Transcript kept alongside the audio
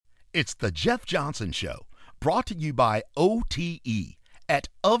It's the Jeff Johnson Show, brought to you by OTE at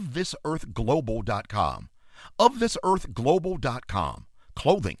OfThisEarthGlobal.com. OfThisEarthGlobal.com.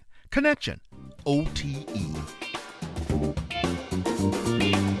 Clothing, connection, OTE.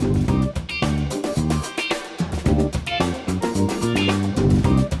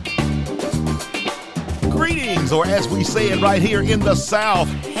 Greetings, or as we say it right here in the South,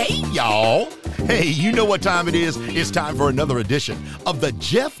 hey y'all. Hey, you know what time it is. It's time for another edition of the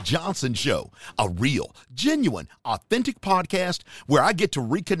Jeff Johnson Show, a real, genuine, authentic podcast where I get to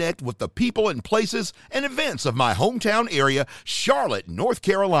reconnect with the people and places and events of my hometown area, Charlotte, North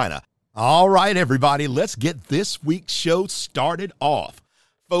Carolina. All right, everybody, let's get this week's show started off.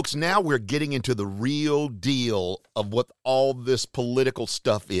 Folks, now we're getting into the real deal of what all this political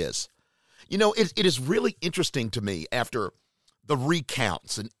stuff is. You know, it is really interesting to me after the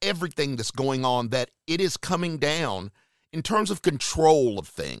recounts and everything that's going on that it is coming down in terms of control of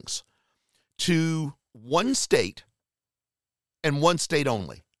things to one state and one state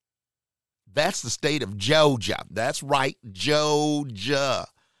only. That's the state of Georgia. That's right, Georgia.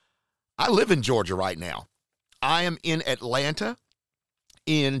 I live in Georgia right now. I am in Atlanta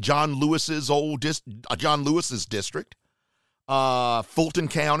in John Lewis's district, Fulton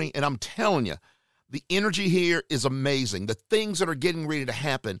County, and I'm telling you, the energy here is amazing. The things that are getting ready to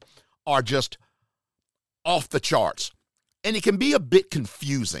happen are just off the charts. And it can be a bit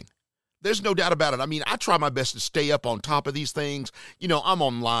confusing. There's no doubt about it. I mean, I try my best to stay up on top of these things. You know, I'm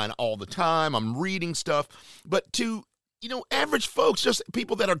online all the time. I'm reading stuff. But to, average folks, just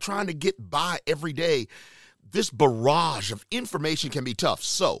people that are trying to get by every day, this barrage of information can be tough.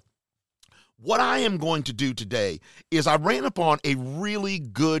 So what I am going to do today is I ran upon a really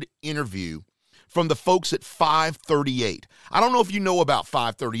good interview from the folks at 538. I don't know if you know about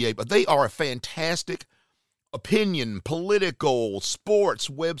 538, but they are a fantastic opinion, political, sports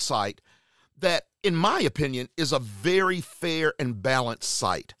website that, in my opinion, is a very fair and balanced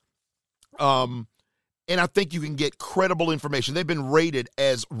site. And I think you can get credible information. They've been rated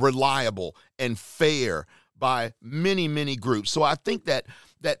as reliable and fair by many, many groups. So I think that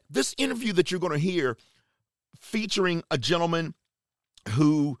this interview that you're going to hear featuring a gentleman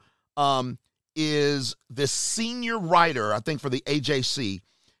who is the senior writer, I think, for the AJC.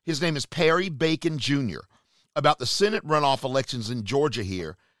 His name is Perry Bacon Jr., about the Senate runoff elections in Georgia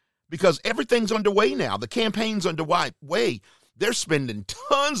here, because everything's underway now. The campaign's underway. They're spending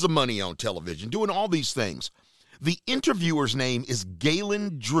tons of money on television, doing all these things. The interviewer's name is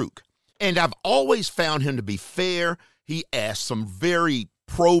Galen Druk, and I've always found him to be fair. He asked some very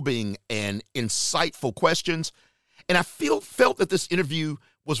probing and insightful questions, and I felt that this interview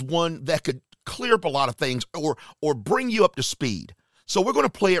was one that could clear up a lot of things or bring you up to speed. So we're going to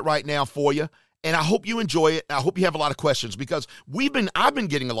play it right now for you, and I hope you enjoy it. I hope you have a lot of questions, because I've been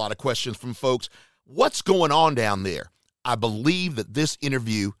getting a lot of questions from folks. What's going on down there? I believe that this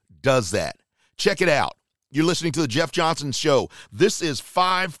interview does that. Check it out. You're listening to the Jeff Johnson Show. This is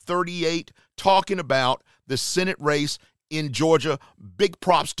 538 talking about the Senate race in Georgia. Big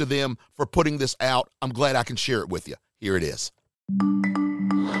props to them for putting this out. I'm glad I can share it with you. Here it is.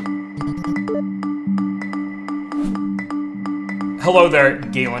 Hello there,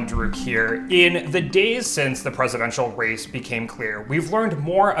 Galen Druk here. In the days since the presidential race became clear, we've learned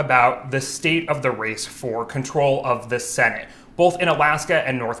more about the state of the race for control of the Senate. Both in Alaska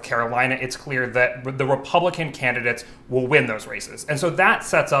and North Carolina, it's clear that the Republican candidates will win those races. And so that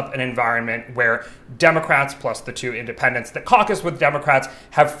sets up an environment where Democrats plus the two independents that caucus with Democrats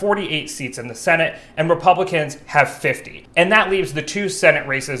have 48 seats in the Senate, and Republicans have 50. And that leaves the two Senate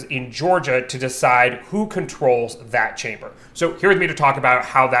races in Georgia to decide who controls that chamber. So here with me to talk about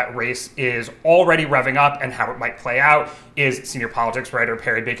how that race is already revving up and how it might play out is senior politics writer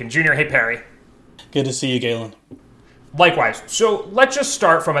Perry Bacon Jr. Hey, Perry. Good to see you, Galen. Likewise. So let's just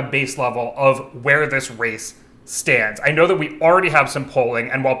start from a base level of where this race stands. I know that we already have some polling,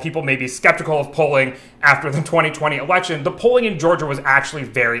 and while people may be skeptical of polling after the 2020 election, the polling in Georgia was actually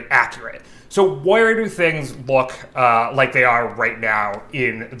very accurate. So where do things look like they are right now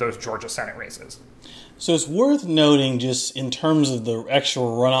in those Georgia Senate races? So it's worth noting, just in terms of the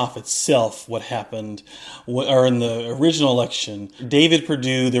actual runoff itself, what happened, or in the original election, David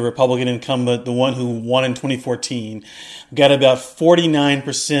Perdue, the Republican incumbent, the one who won in 2014, got about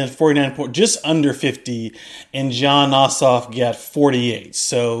 49%, just under 50, and John Ossoff got 48.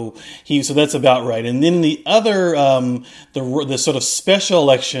 So that's about right. And then the other, the sort of special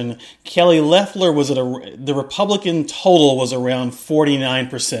election, Kelly Loeffler was the Republican total was around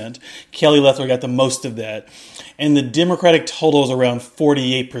 49%. Kelly Loeffler got the most of of that. And the Democratic total is around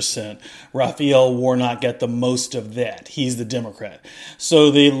 48%. Raphael Warnock got the most of that. He's the Democrat.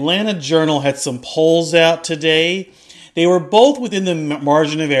 So the Atlanta Journal had some polls out today. They were both within the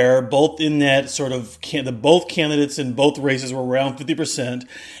margin of error, both in that sort of both candidates in both races were around 50%.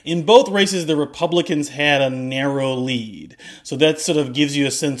 In both races, the Republicans had a narrow lead. So that sort of gives you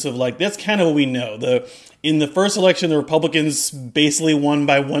a sense of like, that's kind of what we know. In the first election, the Republicans basically won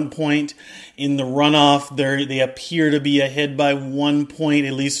by 1 point. In the runoff, they appear to be ahead by 1 point,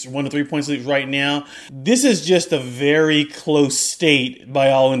 at least 1 to 3 points right now. This is just a very close state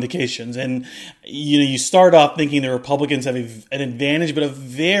by all indications. And you start off thinking the Republicans have an advantage, but a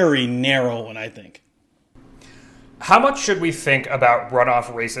very narrow one, I think. How much should we think about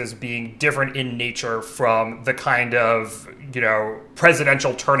runoff races being different in nature from the kind of,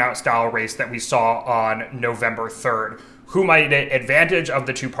 presidential turnout style race that we saw on November 3rd? Who might get advantage of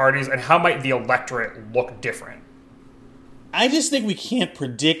the two parties, and how might the electorate look different? I just think we can't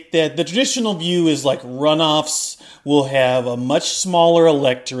predict that. The traditional view is like runoffs will have a much smaller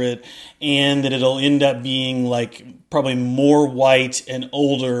electorate and that it'll end up being like probably more white and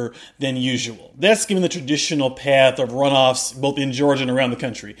older than usual. That's given the traditional path of runoffs both in Georgia and around the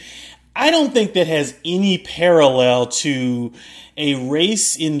country. I don't think that has any parallel to a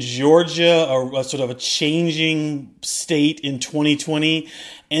race in Georgia, or a sort of a changing state in 2020.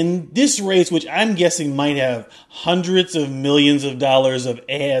 And this race, which I'm guessing might have hundreds of millions of dollars of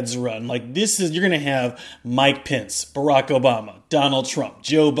ads run, like you're going to have Mike Pence, Barack Obama, Donald Trump,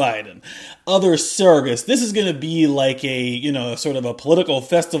 Joe Biden, other surrogates. This is going to be like a, sort of a political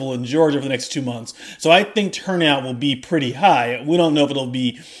festival in Georgia for the next 2 months. So I think turnout will be pretty high. We don't know if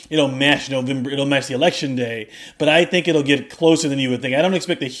it'll match the election day, but I think it'll get closer than you would think. I don't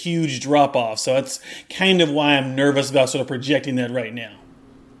expect a huge drop off. So that's kind of why I'm nervous about sort of projecting that right now.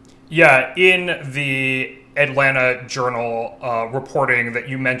 Yeah, in the Atlanta Journal reporting that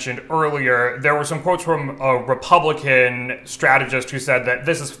you mentioned earlier, there were some quotes from a Republican strategist who said that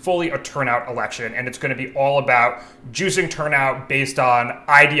this is fully a turnout election and it's going to be all about juicing turnout based on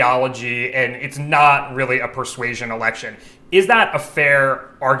ideology, and it's not really a persuasion election. Is that a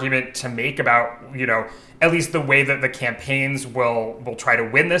fair argument to make about, at least the way that the campaigns will try to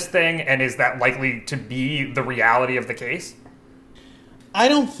win this thing, and is that likely to be the reality of the case? I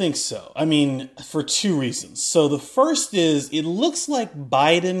don't think so. I mean, for two reasons. So the first is it looks like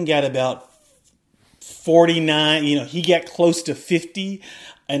Biden got about 49, he got close to 50,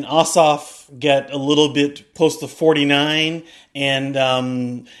 and Ossoff got a little bit close to 49, and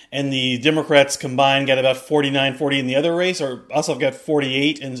the Democrats combined got about 49, 40 in the other race, or Ossoff got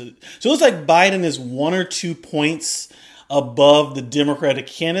 48. And so it looks like Biden is 1 or 2 points above the Democratic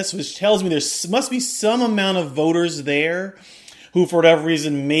candidates, which tells me there must be some amount of voters there who, for whatever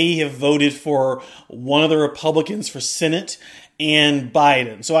reason, may have voted for one of the Republicans for Senate and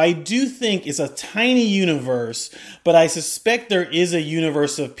Biden. So I do think it's a tiny universe, but I suspect there is a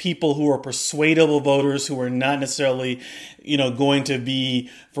universe of people who are persuadable voters who are not necessarily, going to be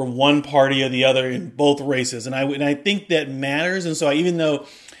for one party or the other in both races. And I think that matters. And so even though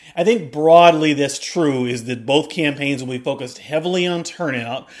I think broadly that's true, is that both campaigns will be focused heavily on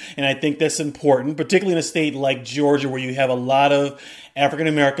turnout, and I think that's important, particularly in a state like Georgia where you have a lot of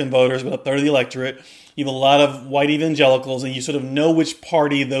African-American voters, about a third of the electorate. You have a lot of white evangelicals, and you sort of know which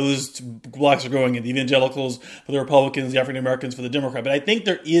party those blocks are going in. The evangelicals for the Republicans, the African-Americans for the Democrat. But I think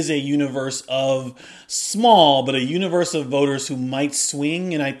there is a universe of small, but a universe of voters who might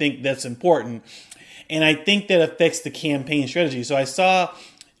swing, and I think that's important. And I think that affects the campaign strategy. So I saw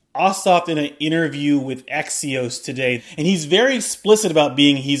Ossoff in an interview with Axios today, and he's very explicit about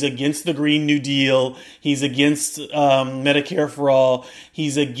he's against the Green New Deal, he's against Medicare for all,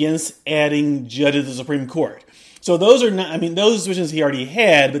 he's against adding judges to the Supreme Court. So those are not, those decisions he already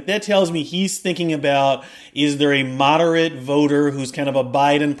had, but that tells me he's thinking about, is there a moderate voter who's kind of a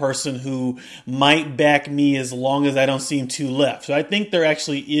Biden person who might back me as long as I don't seem too left. So I think there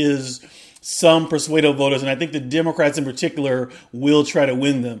actually is some persuasive voters, and I think the Democrats in particular will try to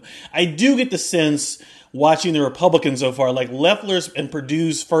win them. I do get the sense, watching the Republicans so far, like Loeffler's and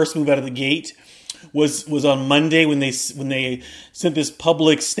Perdue's first move out of the gate was on Monday when they sent this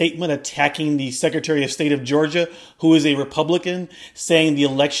public statement attacking the Secretary of State of Georgia, who is a Republican, saying the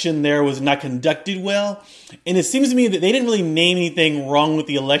election there was not conducted well. And it seems to me that they didn't really name anything wrong with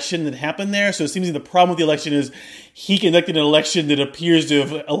the election that happened there. So it seems to me the problem with the election is he conducted an election that appears to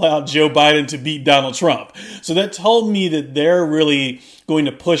have allowed Joe Biden to beat Donald Trump. So that told me that they're really going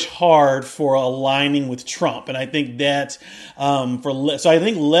to push hard for aligning with Trump. And I think that so I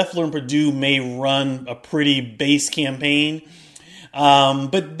think Loeffler and Perdue may run a pretty base campaign.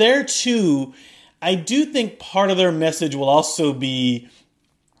 But there too, I do think part of their message will also be,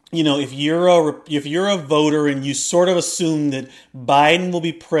 if you're a voter and you sort of assume that Biden will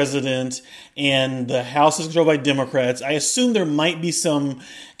be president and the House is controlled by Democrats, I assume there might be some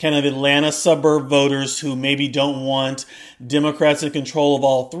kind of Atlanta suburb voters who maybe don't want Democrats in control of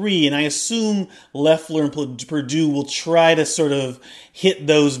all three. And I assume Loeffler and Perdue will try to sort of hit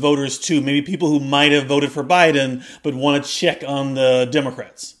those voters too. Maybe people who might have voted for Biden but want to check on the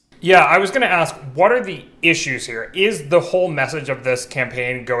Democrats. Yeah, I was going to ask, what are the issues here? Is the whole message of this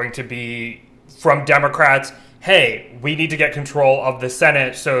campaign going to be from Democrats, hey, we need to get control of the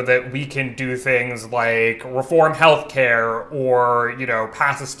Senate so that we can do things like reform health care or,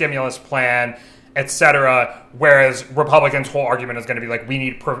 pass a stimulus plan, etc., whereas Republicans' whole argument is going to be like, we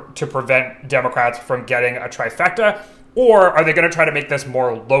need to prevent Democrats from getting a trifecta? Or are they going to try to make this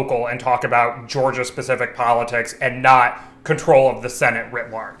more local and talk about Georgia-specific politics and not control of the Senate writ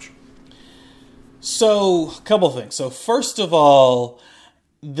large? So, a couple things. So, first of all,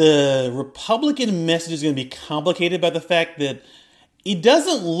 the Republican message is going to be complicated by the fact that it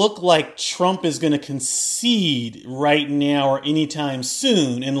doesn't look like Trump is going to concede right now or anytime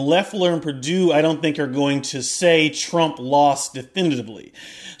soon. And Loeffler and Perdue, I don't think, are going to say Trump lost definitively.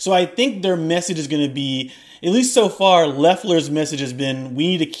 So I think their message is going to be, at least so far, Loeffler's message has been, we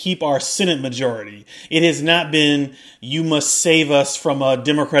need to keep our Senate majority. It has not been, you must save us from a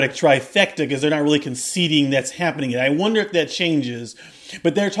Democratic trifecta, because they're not really conceding that's happening. And I wonder if that changes.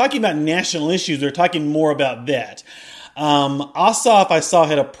 But they're talking about national issues. They're talking more about that. Ossoff, I saw,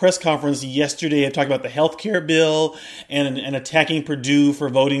 had a press conference yesterday talking about the health care bill and attacking Perdue for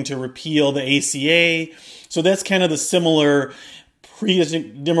voting to repeal the ACA. So that's kind of the similar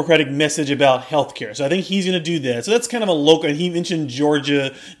pre-democratic message about health care. So I think he's going to do that. So that's kind of a local, and he mentioned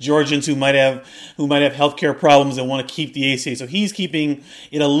Georgians who might have health care problems and want to keep the ACA. So he's keeping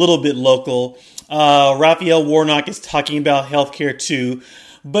it a little bit local. Raphael Warnock is talking about health care too.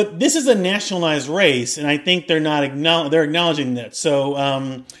 But this is a nationalized race, and I think they're acknowledging that.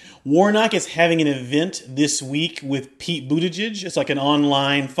 So Warnock is having an event this week with Pete Buttigieg. It's like an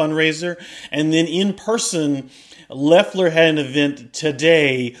online fundraiser. And then in person, Loeffler had an event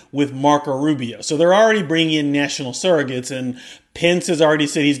today with Marco Rubio. So they're already bringing in national surrogates, and Pence has already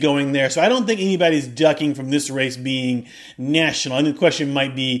said he's going there. So I don't think anybody's ducking from this race being national. I think the question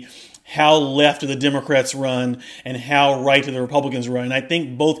might be, how left do the Democrats run and how right do the Republicans run? And I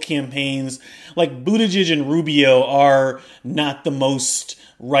think both campaigns, like Buttigieg and Rubio, are not the most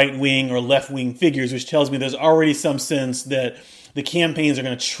right-wing or left-wing figures, which tells me there's already some sense that the campaigns are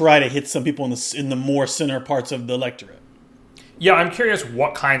going to try to hit some people in the more center parts of the electorate. Yeah, I'm curious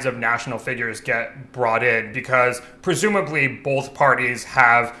what kinds of national figures get brought in, because presumably both parties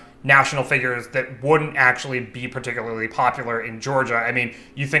have national figures that wouldn't actually be particularly popular in Georgia. I mean,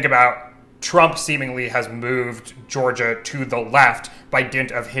 you think about Trump seemingly has moved Georgia to the left by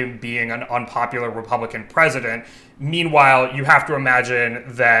dint of him being an unpopular Republican president. Meanwhile, you have to imagine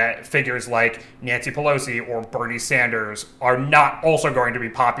that figures like Nancy Pelosi or Bernie Sanders are not also going to be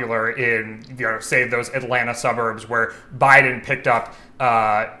popular in, say, those Atlanta suburbs where Biden picked up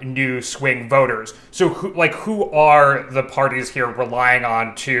new swing voters. So who are the parties here relying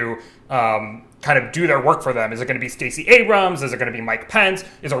on to kind of do their work for them? Is it going to be Stacey Abrams? Is it going to be Mike Pence?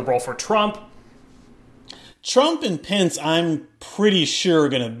 Is there a role for Trump? Trump and Pence, I'm pretty sure, are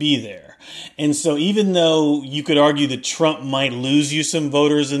going to be there. And so even though you could argue that Trump might lose you some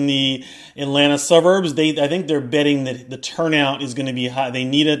voters in the Atlanta suburbs, I think they're betting that the turnout is going to be high. They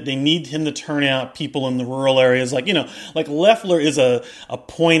need him to turn out people in the rural areas. Like Loeffler is a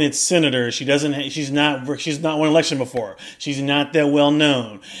appointed senator. She's not won an election before. She's not that well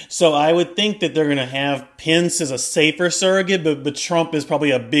known. So I would think that they're going to have Pence as a safer surrogate, but Trump is probably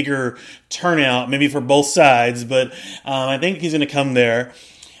a bigger turnout, maybe for both sides. But I think he's going to come there.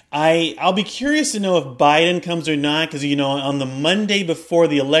 I'll be curious to know if Biden comes or not, because, on the Monday before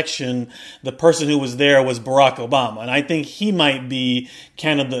the election, the person who was there was Barack Obama. And I think he might be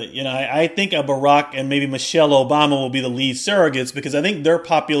kind of I think Barack and maybe Michelle Obama will be the lead surrogates, because I think they're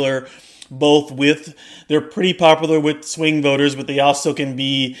popular they're pretty popular with swing voters, but they also can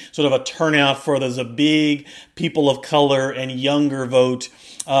be sort of a turnout there's a big people of color and younger vote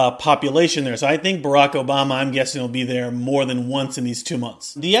population there. So I think Barack Obama, I'm guessing, will be there more than once in these 2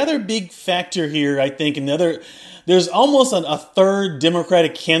 months. The other big factor here, I think, there's almost a third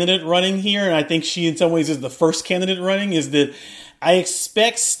Democratic candidate running here, and I think she in some ways is the first candidate running, is that I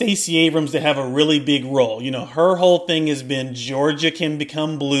expect Stacey Abrams to have a really big role. Her whole thing has been Georgia can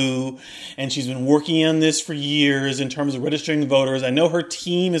become blue, and she's been working on this for years in terms of registering voters. I know her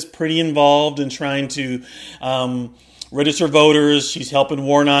team is pretty involved in trying to register voters. She's helping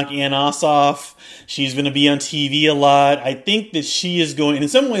Warnock and Ossoff. She's going to be on TV a lot. I think that she is going, and in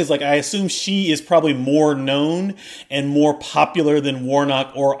some ways, like I assume she is probably more known and more popular than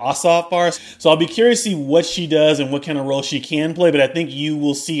Warnock or Ossoff are. So I'll be curious to see what she does and what kind of role she can play. But I think you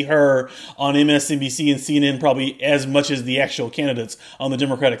will see her on MSNBC and CNN probably as much as the actual candidates on the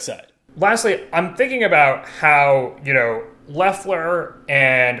Democratic side. Lastly, I'm thinking about how, Loeffler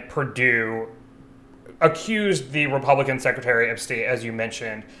and Perdue accused the Republican Secretary of State, as you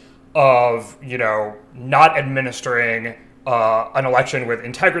mentioned, of, not administering an election with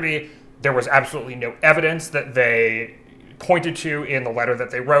integrity. There was absolutely no evidence that they pointed to in the letter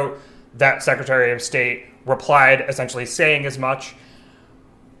that they wrote. That Secretary of State replied essentially saying as much.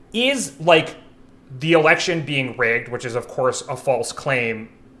 Is, the election being rigged, which is, of course, a false claim,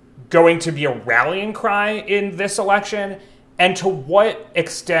 going to be a rallying cry in this election? And to what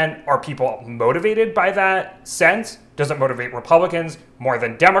extent are people motivated by that sense? Does it motivate Republicans more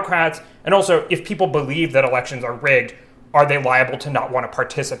than Democrats? And also, if people believe that elections are rigged, are they liable to not want to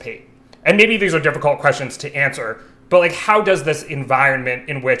participate? And maybe these are difficult questions to answer, but how does this environment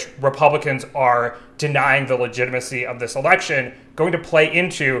in which Republicans are denying the legitimacy of this election going to play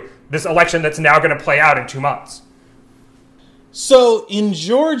into this election that's now going to play out in 2 months? So in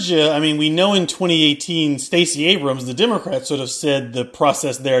Georgia, we know in 2018, Stacey Abrams, the Democrat, sort of said the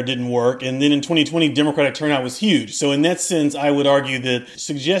process there didn't work. And then in 2020, Democratic turnout was huge. So in that sense, I would argue that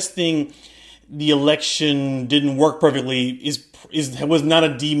suggesting the election didn't work perfectly was not a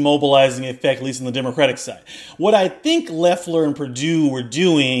demobilizing effect, at least on the Democratic side. What I think Loeffler and Perdue were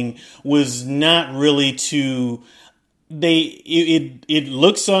doing was not really to... It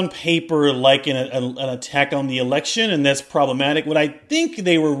looks on paper like an attack on the election, and that's problematic. What I think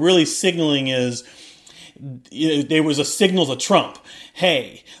they were really signaling is there was a signal to Trump.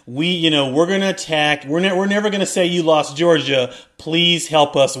 Hey, we're going to attack. We're never going to say you lost Georgia. Please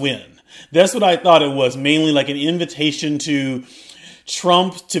help us win. That's what I thought it was, mainly like an invitation to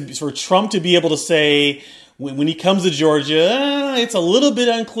Trump for Trump to be able to say, when he comes to Georgia, it's a little bit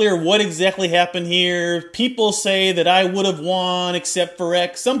unclear what exactly happened here. People say that I would have won except for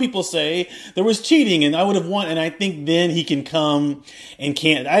X. Some people say there was cheating and I would have won. And I think then he can come and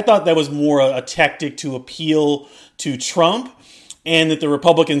can't. I thought that was more a tactic to appeal to Trump, and that the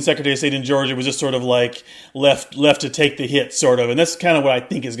Republican Secretary of State in Georgia was just sort of left to take the hit, sort of. And that's kind of what I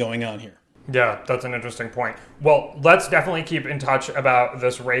think is going on here. Yeah, that's an interesting point. Well, let's definitely keep in touch about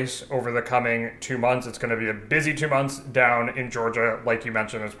this race over the coming 2 months. It's going to be a busy 2 months down in Georgia. Like you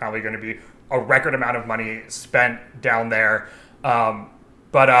mentioned, there's probably going to be a record amount of money spent down there.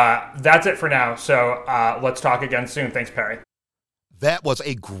 But that's it for now. So let's talk again soon. Thanks, Perry. That was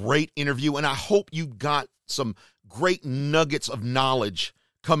a great interview, and I hope you got some great nuggets of knowledge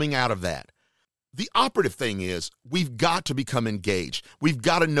coming out of that. The operative thing is we've got to become engaged. We've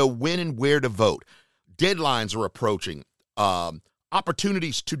got to know when and where to vote. Deadlines are approaching.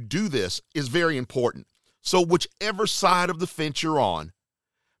 Opportunities to do this is very important. So whichever side of the fence you're on,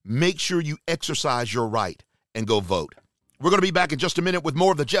 make sure you exercise your right and go vote. We're going to be back in just a minute with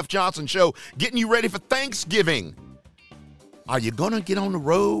more of the Jeff Johnson Show, getting you ready for Thanksgiving. Are you going to get on the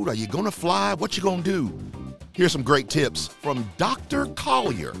road? Are you going to fly? What you going to do? Here's some great tips from Dr.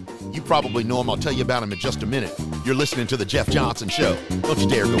 Collier. You probably know him. I'll tell you about him in just a minute. You're listening to The Jeff Johnson Show. Don't you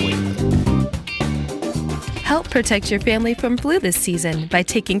dare go in. Help protect your family from flu this season by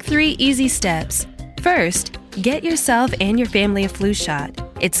taking 3 easy steps. First, get yourself and your family a flu shot.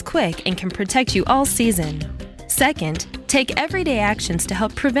 It's quick and can protect you all season. Second, take everyday actions to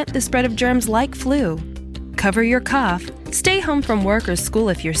help prevent the spread of germs like flu. Cover your cough, stay home from work or school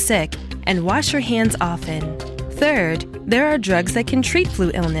if you're sick, and wash your hands often. Third, there are drugs that can treat flu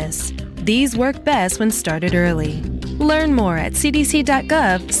illness. These work best when started early. Learn more at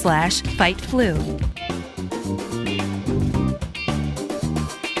cdc.gov/fightflu.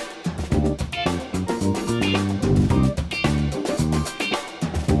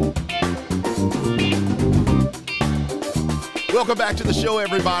 Welcome back to the show,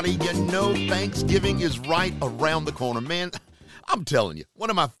 everybody. You know Thanksgiving is right around the corner. Man, I'm telling you,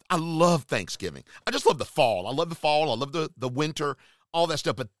 I love Thanksgiving. I just love the fall. I love the fall. I love the winter, all that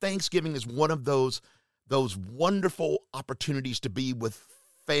stuff. But Thanksgiving is one of those wonderful opportunities to be with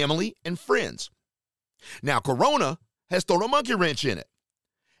family and friends. Now, Corona has thrown a monkey wrench in it.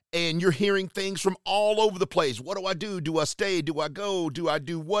 And you're hearing things from all over the place. What do I do? Do I stay? Do I go? Do I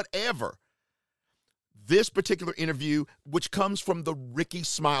do whatever? This particular interview, which comes from the Ricky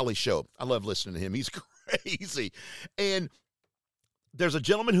Smiley Show. I love listening to him. He's crazy. And there's a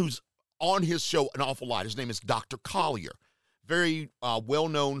gentleman who's on his show an awful lot. His name is Dr. Collier, very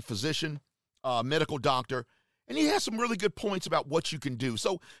well-known physician, medical doctor. And he has some really good points about what you can do.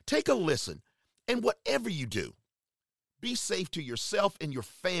 So take a listen. And whatever you do, be safe to yourself and your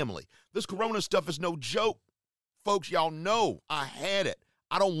family. This corona stuff is no joke. Folks, y'all know I had it.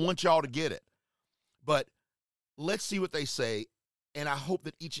 I don't want y'all to get it. But let's see what they say. And I hope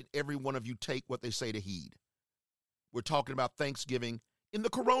that each and every one of you take what they say to heed. We're talking about Thanksgiving in the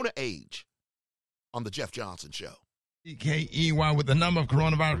corona age on the Jeff Johnson Show. EKEY, with the number of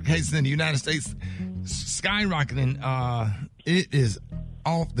coronavirus cases in the United States skyrocketing, it is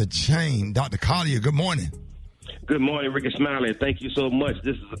off the chain. Dr. Collier, good morning. Good morning, Ricky Smiley. Thank you so much.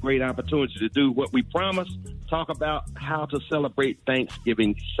 This is a great opportunity to do what we promised, talk about how to celebrate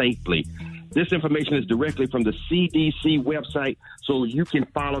Thanksgiving safely. This information is directly from the CDC website, so you can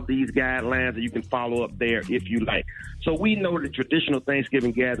follow these guidelines and you can follow up there if you like. So we know that traditional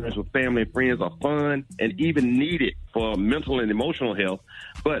Thanksgiving gatherings with family and friends are fun and even needed for mental and emotional health,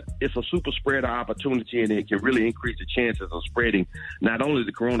 but it's a super spreader opportunity and it can really increase the chances of spreading not only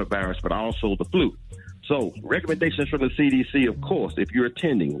the coronavirus, but also the flu. So recommendations from the CDC, of course, if you're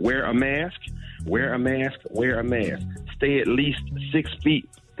attending, wear a mask, wear a mask, wear a mask. Stay at least 6 feet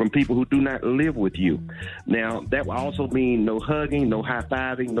from people who do not live with you. Now, that will also mean no hugging, no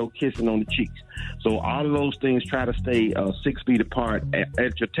high-fiving, no kissing on the cheeks. So all of those things, try to stay 6 feet apart.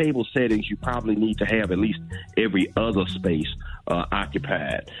 At your table settings, you probably need to have at least every other space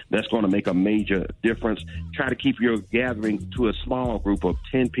occupied. That's going to make a major difference. Try to keep your gathering to a small group of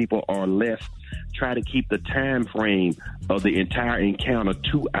 10 people or less. Try to keep the time frame of the entire encounter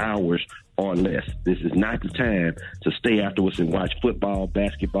 2 hours or less. This is not the time to stay afterwards and watch football,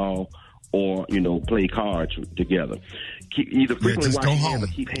 basketball, or, play cards together. Either frequently wash your hands or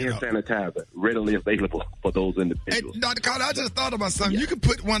keep hand sanitizer readily available for those individuals. Hey, Dr. Carter, I just thought about something. Yeah. You could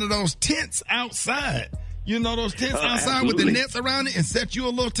put one of those tents outside. Those tents outside absolutely. With the nets around it, and set you a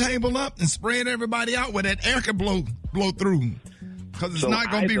little table up and spread everybody out where that air can blow through. Because it's not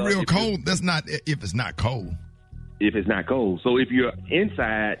going to be real cold. That's not if it's not cold. If it's not cold. So if you're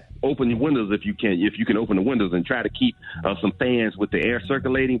inside, open the windows if you can. If you can open the windows and try to keep some fans with the air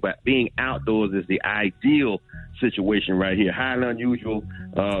circulating. But being outdoors is the ideal situation right here. Highly unusual.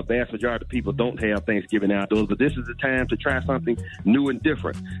 Vast majority of people don't have Thanksgiving outdoors, but this is the time to try something new and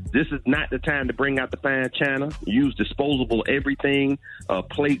different. This is not the time to bring out the fine china. Use disposable everything,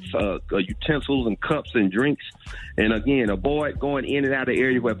 plates, utensils, and cups and drinks. And again, avoid going in and out of the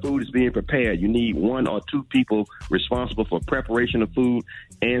area where food is being prepared. You need 1 or 2 people responsible for preparation of food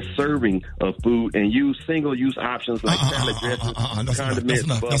and serving of food, and use single-use options like salad dressing, condiments.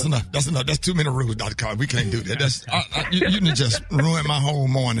 That's enough. That's too many rules, Dr. Carter. We can't do that. You just ruined my whole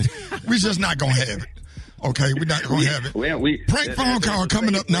morning. We're just not going to have it. Okay, we're not going to have it. Well, prank phone call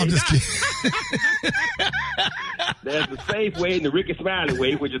coming up. Now, I'm just kidding. There's the safe way and the Ricky Smiley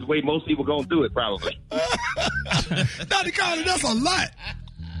way, which is the way most people going to do it, probably. Dr. Carter, that's a lot.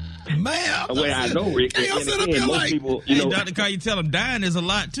 Man, well, I know, Rick. Hey, and again, most people, Dr. Carter, you tell them dying is a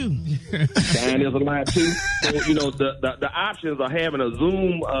lot too. Dying is a lot too. So, the options are having a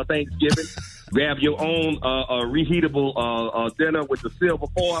Zoom Thanksgiving. Grab your own reheatable dinner with the silver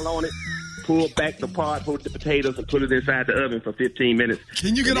foil on it. Pull back the pot, put the potatoes, and put it inside the oven for 15 minutes.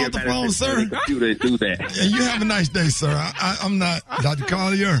 Can you get off the phone, sir? Computer do that. And you have a nice day, sir. I'm not Dr.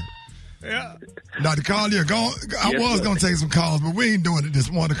 Collier. Yeah, Dr. Collier, I was going to take some calls, but we ain't doing it this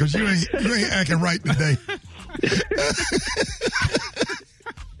morning because you ain't acting right today.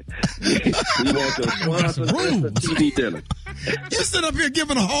 We want to sponsor the TV dinner. You sit up here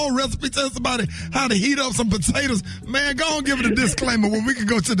giving a whole recipe, tell somebody how to heat up some potatoes. Man, go on, give it a disclaimer when we can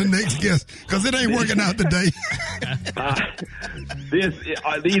go to the next guest because it ain't working out today.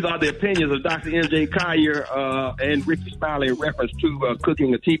 These are the opinions of Dr. M.J. Collier and Ricky Smiley in reference to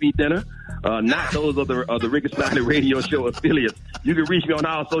cooking a TV dinner, not those of the Ricky Smiley radio show affiliates. You can reach me on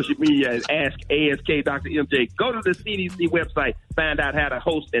all social media and ask ASK Dr. MJ. Go to the CDC website, find out how to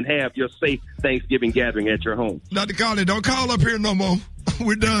host and have your safe Thanksgiving gathering at your home. Dr. Collier, don't call up here no more.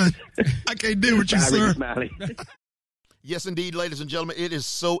 We're done. I can't deal with you, sir. Yes, indeed, ladies and gentlemen, it is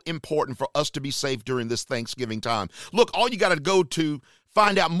so important for us to be safe during this Thanksgiving time. Look, all you got to go to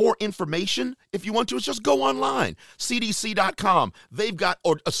find out more information, if you want to, is just go online, cdc.com. They've got,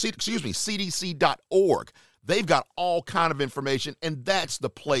 cdc.org. They've got all kind of information, and that's the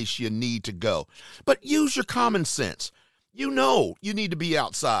place you need to go. But use your common sense. You know you need to be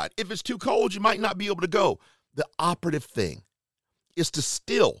outside. If it's too cold, you might not be able to go. The operative thing is to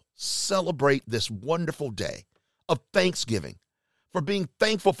still celebrate this wonderful day of Thanksgiving, for being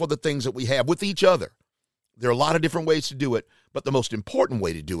thankful for the things that we have with each other. There are a lot of different ways to do it, but the most important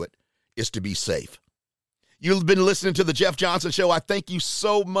way to do it is to be safe. You've been listening to The Jeff Johnson Show. I thank you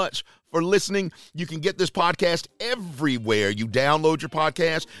so much for listening. You can get this podcast everywhere you download your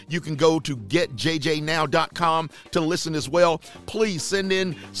podcast. You can go to getjjnow.com to listen as well. Please send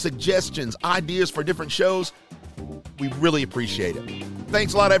in suggestions, ideas for different shows. We really appreciate it.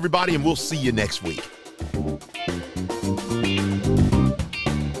 Thanks a lot, everybody, and we'll see you next week.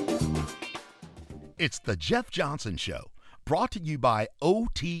 It's the Jeff Johnson Show, brought to you by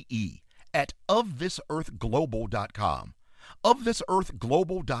OTE at ofthisearthglobal.com.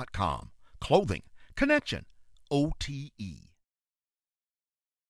 Ofthisearthglobal.com. Clothing, connection, OTE.